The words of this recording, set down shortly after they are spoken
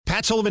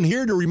Matt Sullivan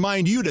here to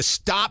remind you to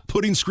stop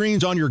putting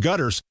screens on your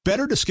gutters.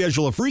 Better to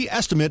schedule a free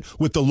estimate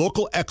with the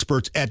local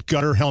experts at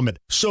Gutter Helmet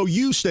so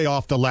you stay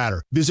off the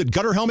ladder. Visit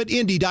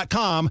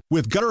GutterHelmetIndy.com.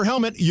 With Gutter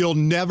Helmet, you'll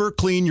never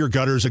clean your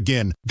gutters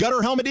again.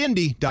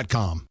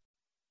 GutterHelmetIndy.com.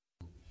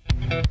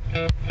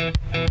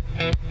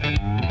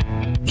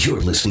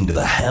 You're listening to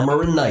the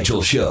Hammer and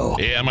Nigel Show.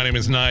 Yeah, my name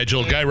is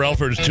Nigel. Guy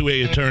Relford is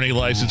 2A attorney,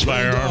 licensed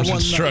firearms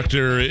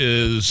instructor,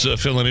 is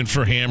filling in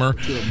for Hammer.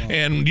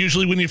 And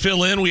usually when you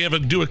fill in, we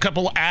do a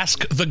couple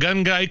Ask the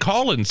Gun Guy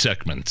call-in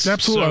segments.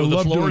 Absolutely. So I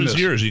love the floor doing is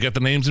this. yours. You got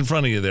the names in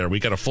front of you there. We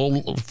got a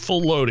full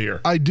load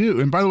here. I do.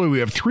 And by the way, we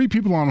have 3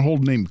 people on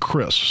hold named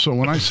Chris. So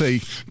when I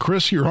say,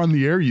 Chris, you're on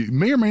the air, you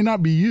may or may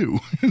not be you.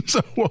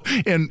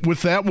 And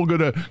with that, we'll go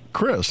to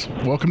Chris.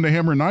 Welcome to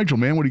Hammer and Nigel,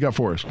 man. What do you got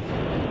for us?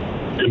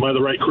 Am I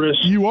the right Chris?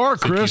 You are,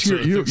 Chris.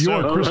 You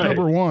are Chris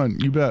number 1.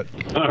 You bet.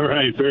 All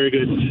right, very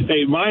good.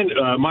 Hey,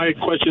 my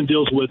question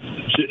deals with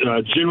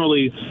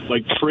generally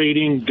like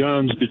trading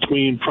guns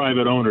between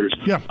private owners.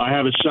 Yeah. I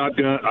have a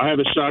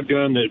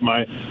shotgun that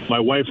my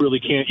wife really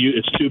can't use.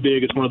 It's too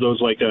big. It's one of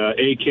those like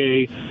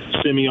AK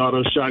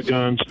semi-auto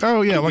shotguns.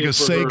 Oh yeah, Too like a big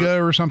for Sega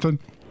her. or something.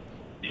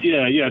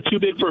 Yeah, too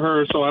big for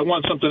her. So I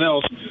want something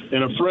else,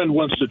 and a friend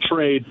wants to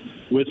trade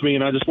with me,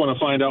 and I just want to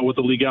find out what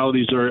the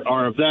legalities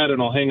are of that,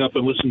 and I'll hang up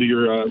and listen to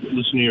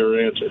your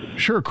answer.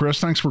 Sure,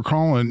 Chris. Thanks for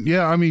calling.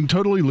 Yeah, I mean,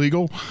 totally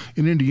legal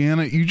in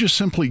Indiana. You just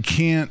simply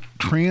can't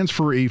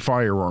transfer a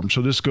firearm.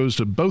 So this goes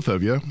to both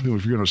of you,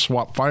 if you're going to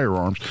swap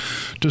firearms,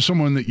 to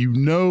someone that you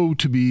know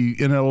to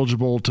be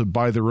ineligible to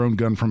buy their own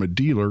gun from a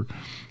dealer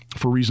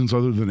for reasons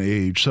other than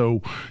age.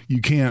 So you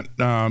can't,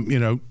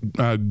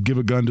 give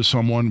a gun to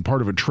someone,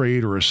 part of a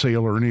trade or a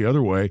sale or any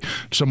other way,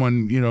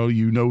 someone,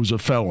 you know is a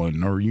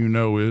felon or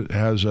it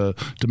has a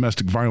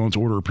domestic violence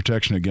order of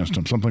protection against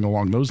them, something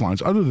along those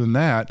lines. Other than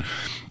that,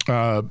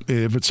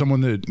 if it's someone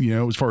that,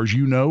 as far as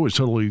is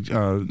totally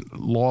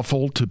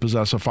lawful to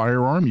possess a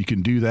firearm, you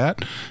can do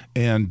that.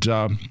 And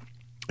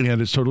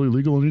it's totally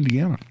legal in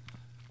Indiana.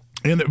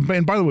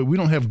 And by the way, we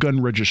don't have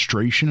gun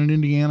registration in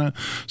Indiana.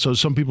 So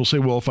some people say,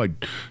 well, if I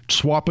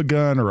swap a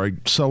gun or I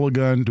sell a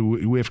gun, do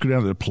we have to go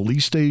down to the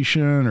police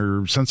station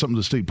or send something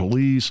to the state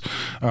police?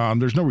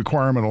 There's no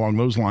requirement along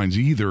those lines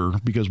either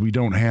because we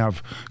don't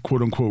have,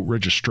 quote unquote,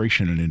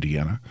 registration in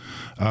Indiana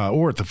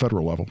or at the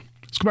federal level.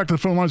 Let's go back to the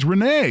phone lines.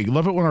 Renee,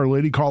 love it when our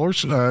lady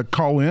callers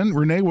call in.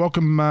 Renee,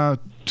 welcome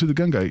to the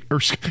Gun Guy.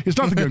 Or it's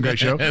not the Gun Guy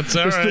show. It's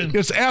all right.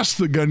 It's Ask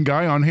the Gun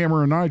Guy on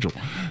Hammer and Nigel.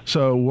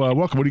 So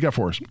welcome. What do you got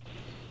for us?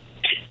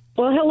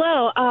 Well,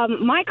 hello.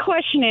 My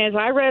question is,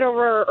 I read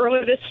over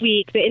earlier this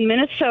week that in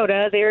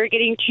Minnesota, they're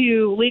getting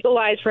to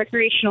legalize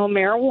recreational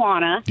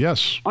marijuana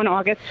on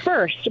August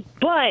 1st.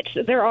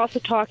 But they're also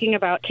talking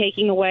about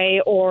taking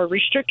away or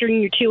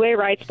restricting your 2A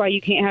rights by you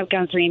can't have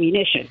guns or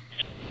ammunition.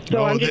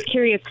 So I'm just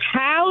curious,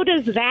 how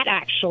does that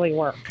actually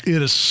work?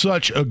 It is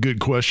such a good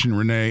question,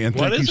 Renee, and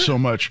thank you so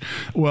much.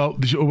 Well,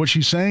 what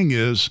she's saying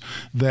is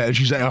that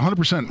she's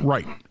 100%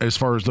 right as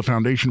far as the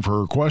foundation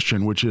for her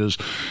question, which is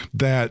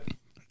that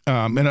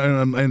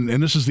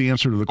and this is the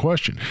answer to the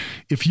question.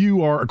 If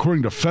you are,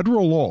 according to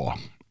federal law,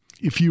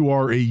 if you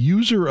are a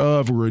user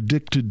of or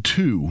addicted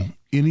to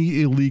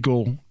any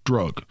illegal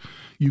drug,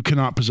 you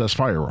cannot possess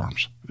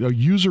firearms. A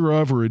user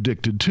of or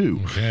addicted to.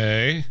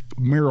 Okay.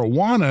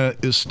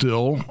 Marijuana is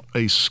still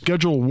a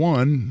Schedule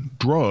I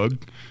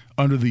drug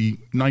under the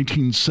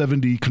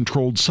 1970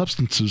 Controlled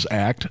Substances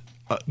Act,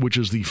 which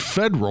is the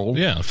federal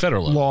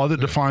law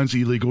that defines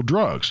illegal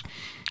drugs.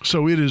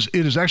 So it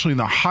is actually in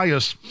the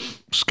highest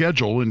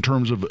schedule in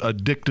terms of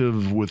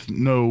addictive with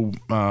no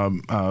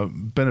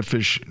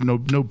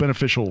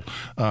beneficial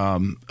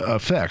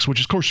effects, which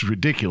of course is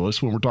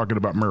ridiculous when we're talking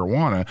about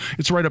marijuana.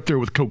 It's right up there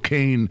with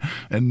cocaine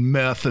and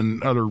meth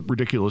and other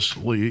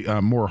ridiculously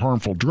more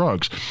harmful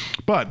drugs.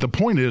 But the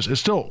point is,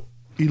 it's still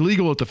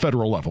illegal at the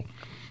federal level.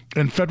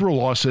 And federal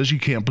law says you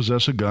can't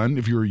possess a gun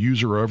if you're a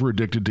user of or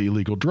addicted to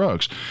illegal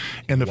drugs.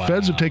 And the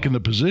feds have taken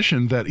the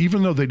position that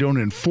even though they don't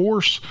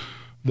enforce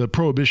the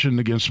prohibition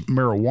against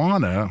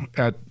marijuana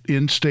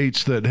in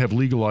states that have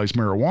legalized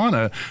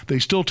marijuana, they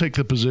still take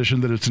the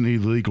position that it's an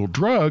illegal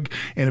drug.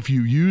 And if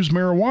you use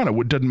marijuana,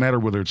 it doesn't matter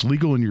whether it's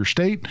legal in your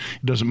state.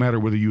 It doesn't matter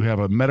whether you have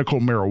a medical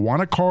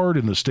marijuana card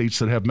in the states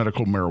that have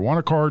medical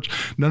marijuana cards.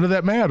 None of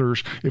that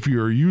matters. If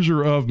you're a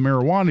user of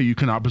marijuana, you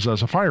cannot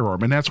possess a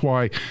firearm. And that's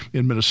why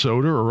in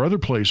Minnesota or other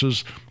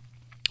places,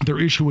 they're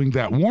issuing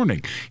that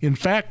warning. In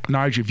fact,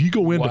 Nigel, if you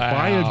go in to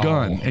buy a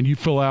gun and you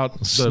fill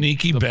out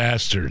sneaky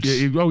bastards.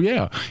 If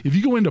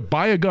you go in to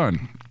buy a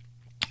gun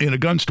in a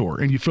gun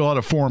store and you fill out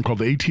a form called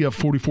the ATF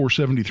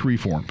 4473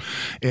 form,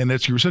 and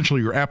that's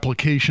essentially your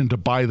application to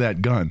buy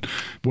that gun.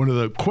 One of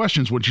the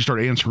questions, once you start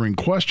answering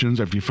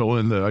questions after you fill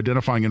in the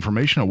identifying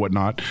information and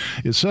whatnot,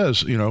 it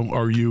says,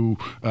 have you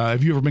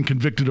ever been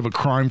convicted of a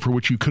crime for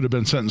which you could have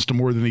been sentenced to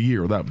more than a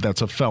year?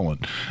 That's a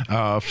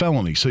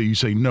felony. So you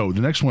say no. The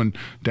next one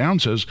down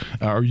says,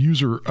 are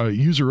user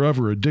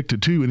of or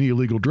addicted to any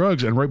illegal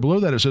drugs? And right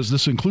below that it says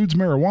this includes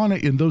marijuana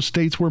in those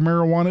states where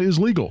marijuana is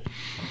legal.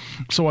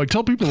 So I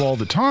tell people all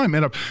the time,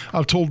 and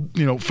I've told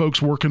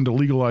folks working to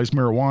legalize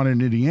marijuana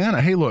in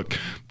Indiana, hey, look,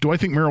 do I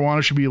think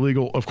marijuana should be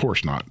illegal? Of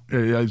course not.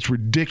 It's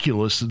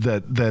ridiculous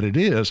that it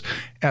is.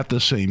 At the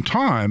same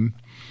time,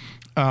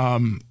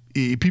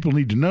 people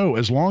need to know,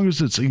 as long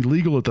as it's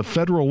illegal at the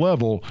federal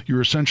level,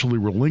 you're essentially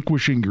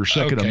relinquishing your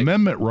Second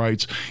Amendment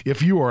rights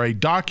if you are a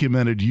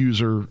documented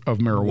user of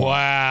marijuana.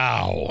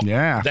 Wow.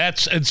 Yeah.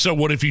 And so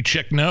what if you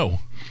check no,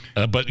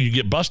 but you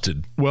get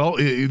busted? Well,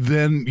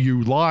 then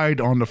you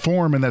lied on the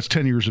form, and that's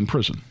 10 years in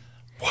prison.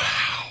 Wow.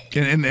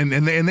 And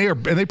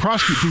they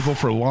prosecute people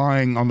for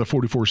lying on the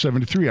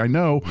 4473. I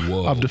know.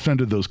 Whoa. I've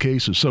defended those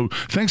cases. So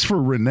thanks to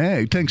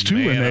Renee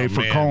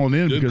for calling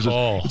in. Good because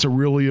it's a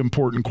really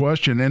important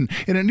question, and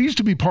it needs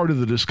to be part of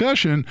the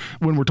discussion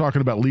when we're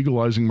talking about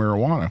legalizing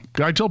marijuana.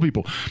 I tell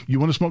people, you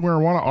want to smoke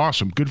marijuana?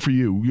 Awesome, good for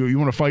you. You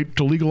want to fight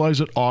to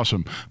legalize it?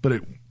 Awesome,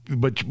 but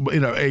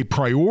a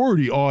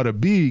priority ought to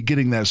be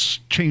getting that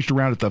changed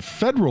around at the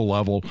federal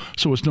level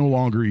so it's no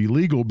longer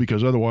illegal,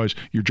 because otherwise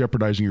you're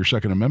jeopardizing your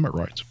Second Amendment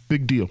rights.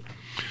 Big deal.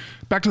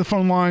 Back to the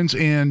phone lines,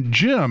 and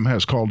Jim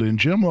has called in.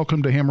 Jim,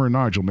 welcome to Hammer and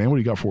Nigel, man. What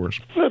do you got for us?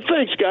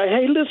 Thanks, Guy.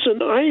 Hey,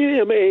 listen, I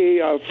am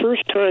a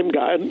first-time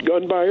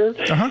gun buyer,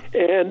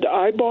 and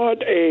I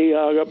bought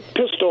a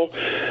pistol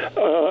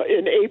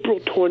in April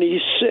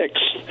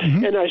 26th,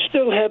 and I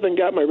still haven't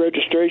got my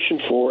registration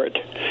for it.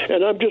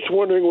 And I'm just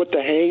wondering what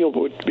the hang-up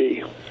would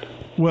be.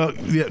 Well,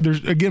 yeah.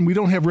 We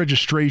don't have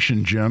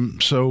registration, Jim.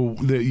 So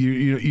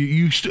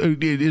you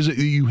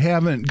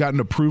haven't gotten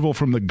approval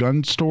from the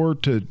gun store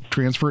to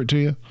transfer it to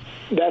you?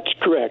 That's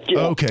correct.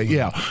 Yeah. Okay.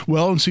 Yeah.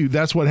 Well, and see,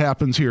 that's what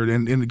happens here,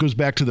 and it goes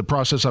back to the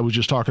process I was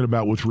just talking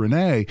about with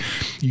Renee.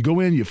 You go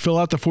in, you fill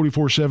out the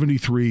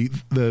 4473.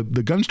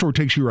 The gun store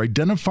takes your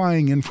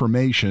identifying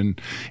information,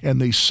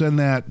 and they send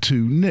that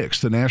to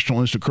NICS, the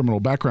National Instant Criminal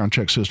Background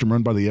Check System,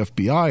 run by the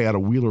FBI out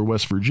of Wheeler,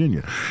 West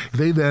Virginia.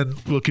 They then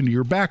look into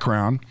your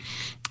background,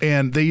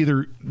 and they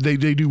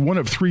do one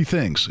of three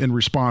things in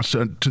response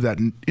to that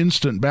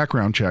instant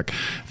background check.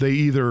 They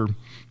either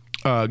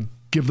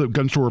give the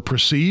gun store a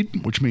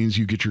proceed, which means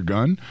you get your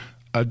gun.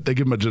 They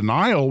give them a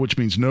denial, which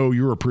means no,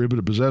 you're a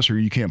prohibited possessor,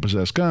 you can't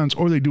possess guns,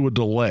 or they do a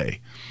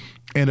delay.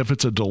 And if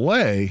it's a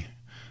delay,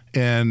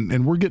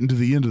 and we're getting to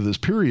the end of this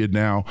period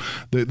now,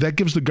 that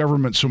gives the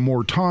government some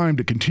more time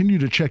to continue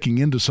to checking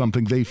into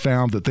something they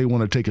found that they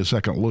want to take a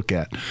second look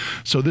at.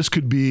 So this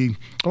could be,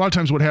 a lot of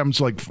times what happens,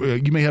 like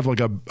you may have like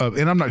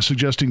and I'm not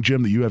suggesting,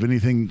 Jim, that you have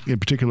anything in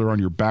particular on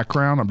your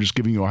background. I'm just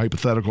giving you a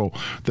hypothetical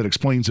that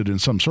explains it in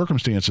some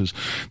circumstances.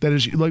 That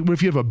is, like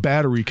if you have a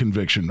battery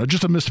conviction,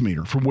 just a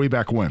misdemeanor from way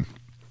back when.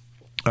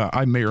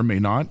 I may or may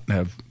not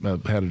have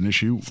had an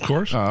issue, of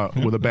course,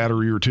 with a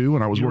battery or two,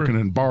 and I was working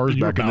in bars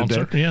back in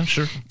the day. Yeah,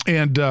 sure.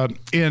 And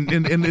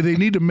they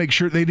need to make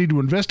sure, they need to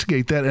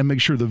investigate that and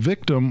make sure the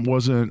victim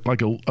wasn't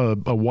like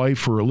a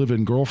wife or a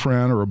live-in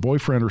girlfriend or a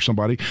boyfriend or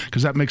somebody,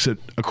 because that makes it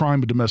a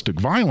crime of domestic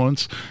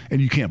violence, and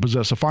you can't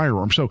possess a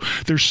firearm. So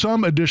there's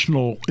some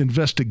additional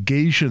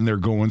investigation they're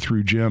going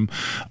through, Jim.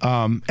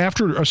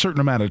 After a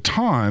certain amount of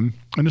time,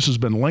 and this has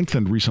been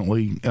lengthened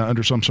recently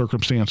under some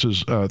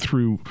circumstances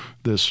through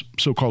this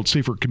so-called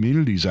Safer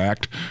Communities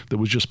Act that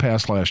was just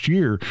passed last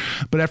year.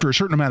 But after a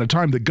certain amount of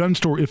time, the gun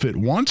store, if it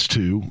wants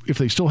to, if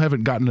they still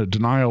haven't gotten a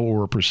denial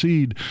or a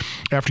proceed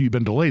after you've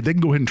been delayed, they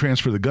can go ahead and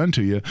transfer the gun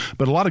to you.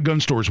 But a lot of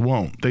gun stores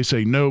won't. They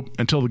say, nope,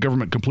 until the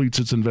government completes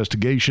its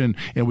investigation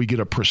and we get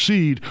a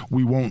proceed,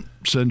 we won't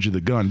send you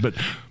the gun. But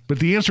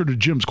the answer to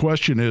Jim's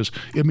question is,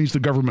 it means the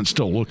government's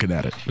still looking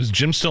at it. Is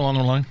Jim still on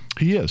the line?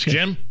 He is. Yeah.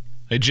 Jim?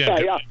 Hey,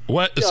 Jim. Yeah.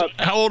 What?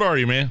 How old are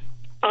you, man?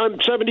 I'm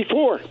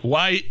 74.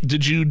 Why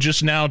did you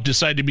just now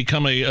decide to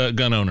become a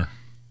gun owner?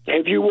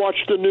 Have you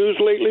watched the news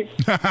lately?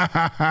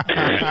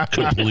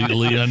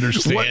 Completely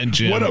understand,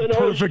 Jim. What a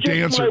perfect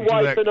answer to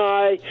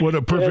that. What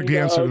a perfect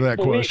answer to that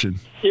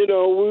question.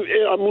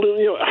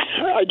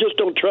 I just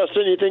don't trust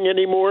anything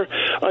anymore.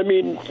 I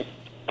mean,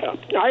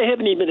 I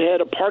haven't even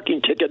had a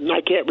parking ticket, and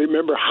I can't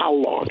remember how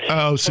long.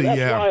 Oh, see, that's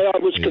why I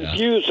was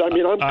confused. I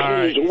mean, I'm clear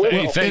as a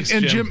whistle. Thanks,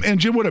 and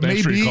Jim, what it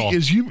may be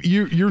is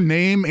your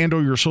name and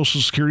or your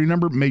social security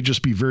number may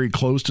just be very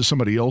close to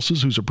somebody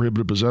else's who's a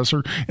prohibited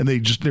possessor, and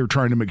they're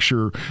trying to make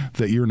sure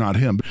that you're not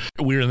him.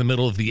 We're in the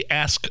middle of the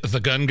Ask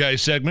the Gun Guy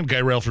segment. Guy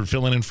Relford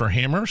filling in for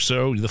Hammer,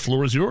 so the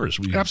floor is yours.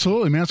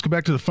 Absolutely, man. Let's go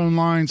back to the phone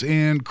lines,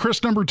 and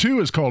Chris number 2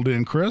 is called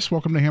in. Chris,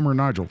 welcome to Hammer and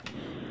Nigel.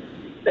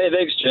 Hey,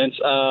 thanks, gents.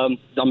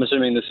 I'm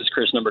assuming this is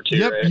Chris number 2,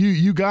 yep, right?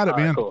 you got it,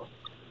 man. Right, cool.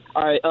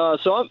 All right,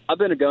 so I've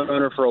been a gun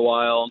owner for a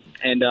while,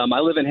 and I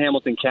live in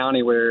Hamilton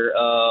County where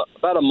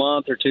about a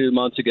month or 2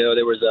 months ago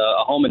there was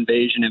a home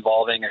invasion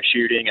involving a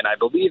shooting, and I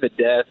believe a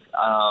death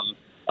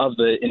of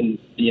the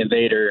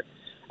invader.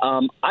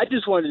 I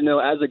just wanted to know,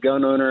 as a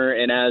gun owner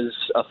and as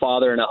a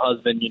father and a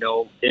husband,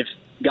 if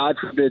God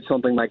forbid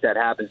something like that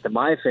happens to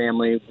my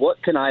family,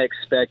 what can I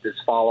expect as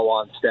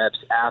follow-on steps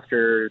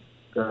after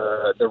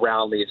the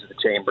round leaves the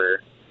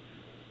chamber?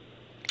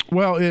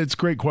 Well, it's a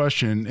great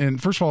question.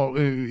 And first of all,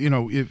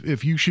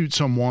 if you shoot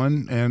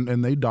someone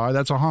and they die,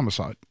 that's a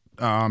homicide.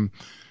 Doesn't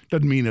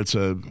mean it's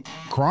a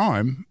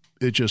crime.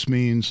 It just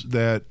means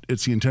that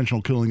it's the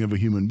intentional killing of a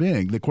human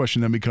being. The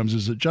question then becomes,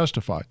 is it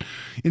justified?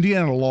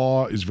 Indiana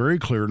law is very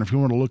clear, and if you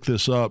want to look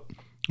this up,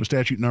 the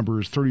statute number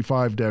is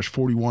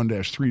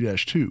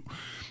 35-41-3-2.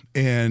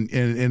 And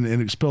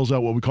it spells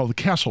out what we call the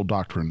Castle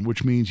Doctrine,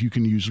 which means you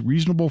can use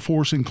reasonable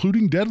force,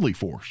 including deadly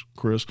force,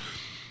 Chris,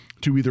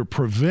 to either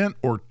prevent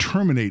or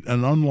terminate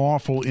an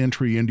unlawful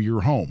entry into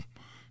your home.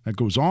 That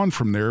goes on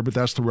from there, but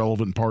that's the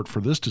relevant part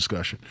for this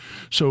discussion.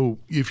 So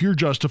if you're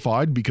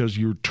justified because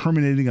you're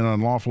terminating an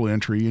unlawful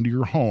entry into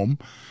your home,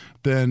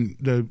 then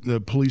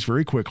the police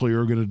very quickly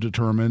are going to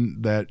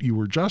determine that you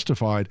were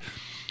justified.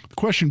 The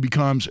question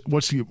becomes,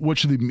 what should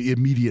the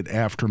immediate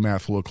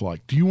aftermath look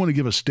like? Do you want to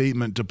give a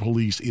statement to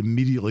police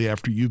immediately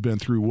after you've been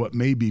through what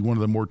may be one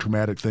of the more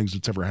traumatic things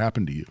that's ever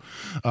happened to you?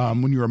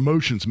 When your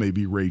emotions may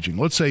be raging.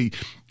 Let's say,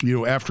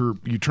 after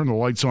you turn the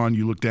lights on,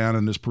 you look down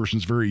and this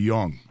person's very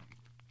young,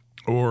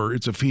 or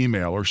it's a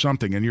female or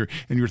something, and you're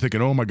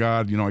thinking, oh my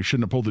God, I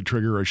shouldn't have pulled the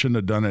trigger, I shouldn't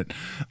have done it,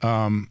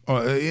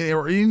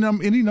 or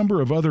any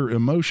number of other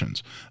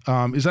emotions.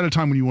 Is that a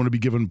time when you want to be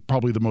given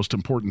probably the most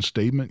important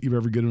statement you've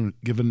ever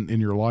given in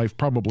your life?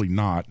 Probably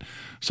not.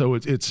 So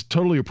it's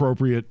totally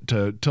appropriate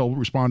to tell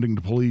responding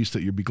to police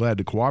that you'd be glad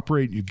to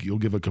cooperate. You'll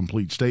give a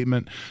complete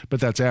statement, but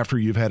that's after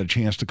you've had a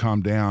chance to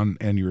calm down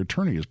and your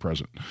attorney is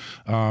present,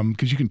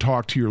 because you can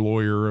talk to your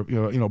lawyer,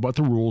 about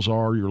the rules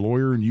are. Your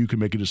lawyer and you can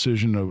make a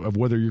decision of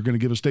whether you're going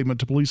to give a statement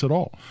to police at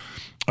all.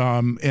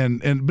 But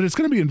it's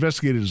going to be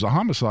investigated as a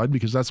homicide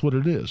because that's what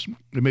it is.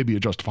 It may be a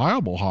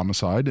justifiable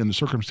homicide, and the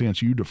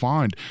circumstance you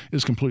defined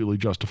is completely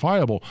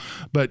justifiable.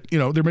 But,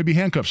 there may be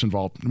handcuffs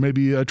involved. There may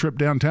be a trip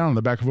downtown in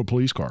the back of a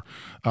police car.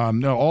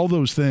 Now, all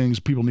those things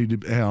people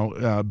need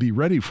to be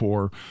ready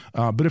for.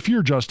 But if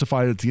you're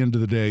justified at the end of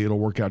the day, it'll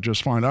work out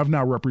just fine. I've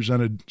now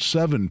represented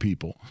 7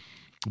 people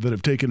that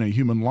have taken a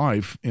human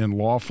life in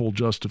lawful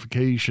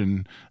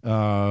justification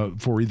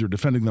for either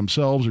defending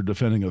themselves or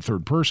defending a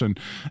third person,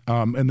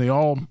 and they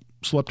all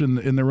slept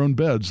in their own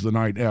beds the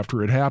night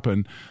after it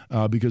happened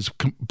because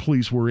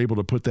police were able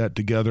to put that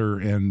together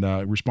and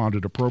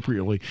responded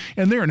appropriately.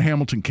 And there in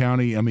Hamilton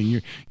County, I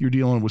mean, you're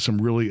dealing with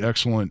some really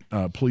excellent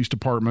police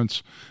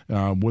departments,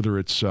 whether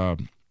it's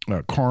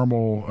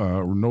Carmel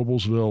or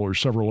Noblesville or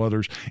several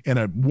others, and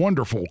a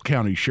wonderful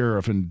county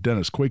sheriff in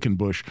Dennis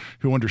Quakenbush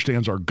who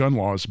understands our gun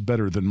laws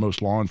better than most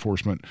law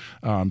enforcement.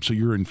 So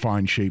you're in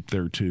fine shape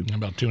there too.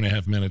 About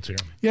 2.5 minutes here.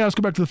 Yeah, let's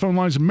go back to the phone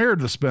lines.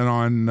 Meredith's been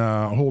on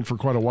hold for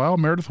quite a while.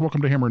 Meredith,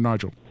 welcome to Hammer and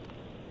Nigel.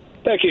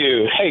 Thank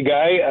you. Hey,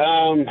 Guy.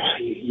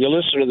 You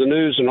listen to the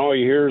news and all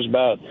you hear is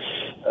about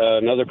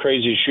another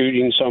crazy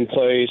shooting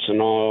someplace,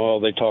 and all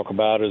they talk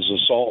about is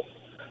assault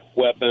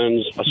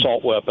weapon.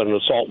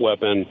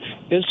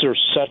 Is there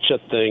such a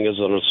thing as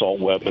an assault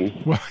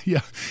weapon? Well,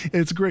 yeah,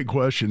 it's a great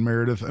question,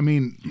 Meredith. I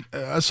mean,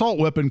 assault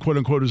weapon, quote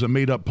unquote, is a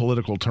made-up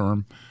political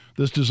term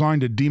that's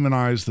designed to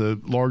demonize the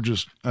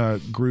largest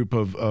group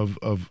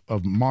of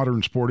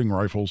modern sporting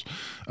rifles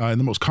and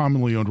the most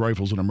commonly owned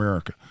rifles in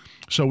America.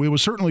 So it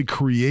was certainly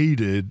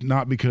created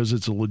not because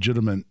it's a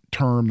legitimate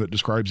term that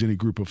describes any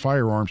group of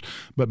firearms,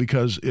 but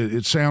because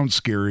it sounds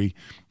scary,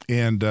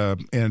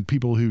 and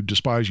people who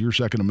despise your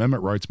Second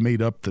Amendment rights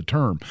made up the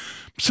term.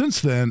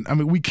 Since then, I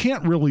mean, we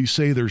can't really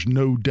say there's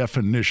no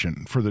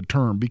definition for the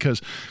term,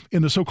 because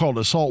in the so-called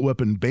assault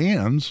weapon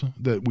bans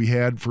that we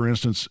had, for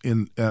instance,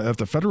 at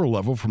the federal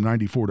level from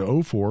 94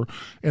 to 04,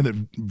 and that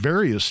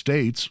various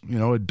states,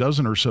 a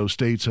dozen or so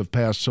states have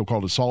passed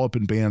so-called assault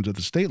weapon bans at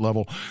the state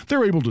level,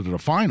 they're able to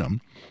define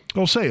them.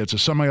 They'll say it's a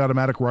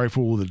semi-automatic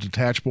rifle with a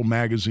detachable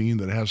magazine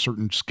that has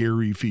certain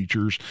scary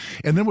features.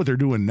 And then what they're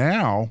doing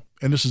now,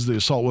 and this is the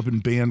assault weapon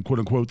ban, quote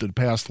unquote, that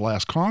passed the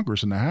last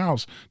Congress in the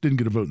House, didn't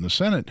get a vote in the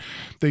Senate.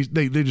 They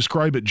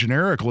describe it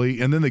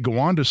generically, and then they go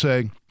on to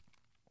say,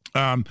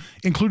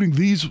 including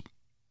these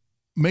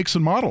makes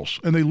and models,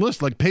 and they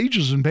list like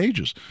pages and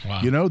pages. Wow.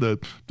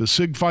 The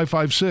SIG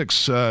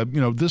 556,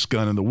 this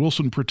gun, and the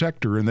Wilson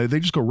Protector, and they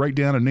just go right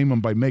down and name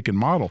them by make and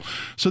model.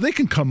 So they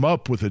can come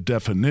up with a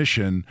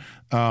definition,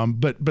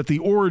 but the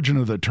origin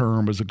of the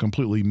term is a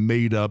completely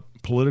made up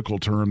political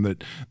term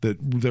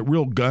that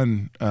real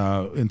gun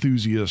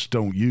enthusiasts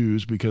don't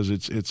use, because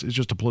it's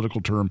just a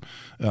political term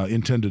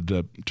intended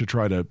to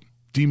try to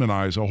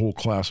demonize a whole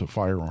class of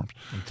firearms.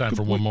 Time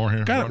for one more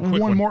here. Got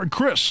one more.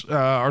 Chris,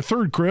 our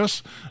third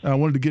Chris,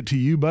 wanted to get to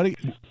you, buddy.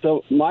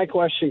 So my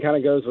question kind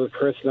of goes with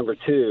Chris number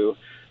 2.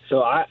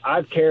 So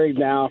I've carried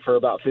now for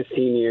about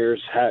 15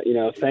 years.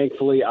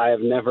 Thankfully, I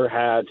have never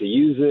had to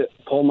use it,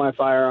 pull my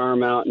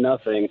firearm out,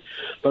 nothing.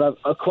 But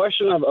a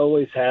question I've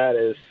always had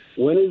is,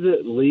 when is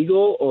it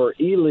legal or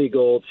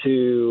illegal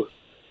to,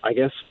 I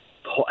guess,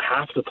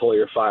 have to pull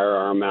your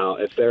firearm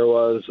out if there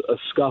was a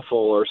scuffle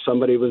or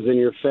somebody was in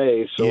your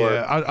face? Or,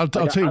 yeah, I'll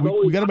tell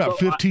you, we got about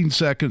 15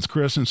 seconds,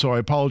 Chris, and so I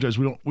apologize.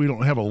 We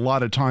don't have a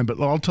lot of time, but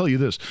I'll tell you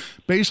this.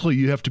 Basically,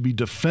 you have to be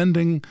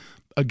defending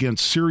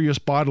against serious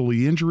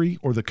bodily injury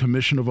or the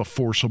commission of a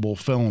forcible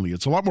felony.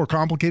 It's a lot more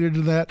complicated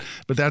than that,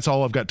 but that's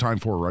all I've got time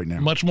for right now.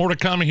 Much more to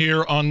come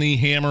here on the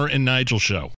Hammer and Nigel Show.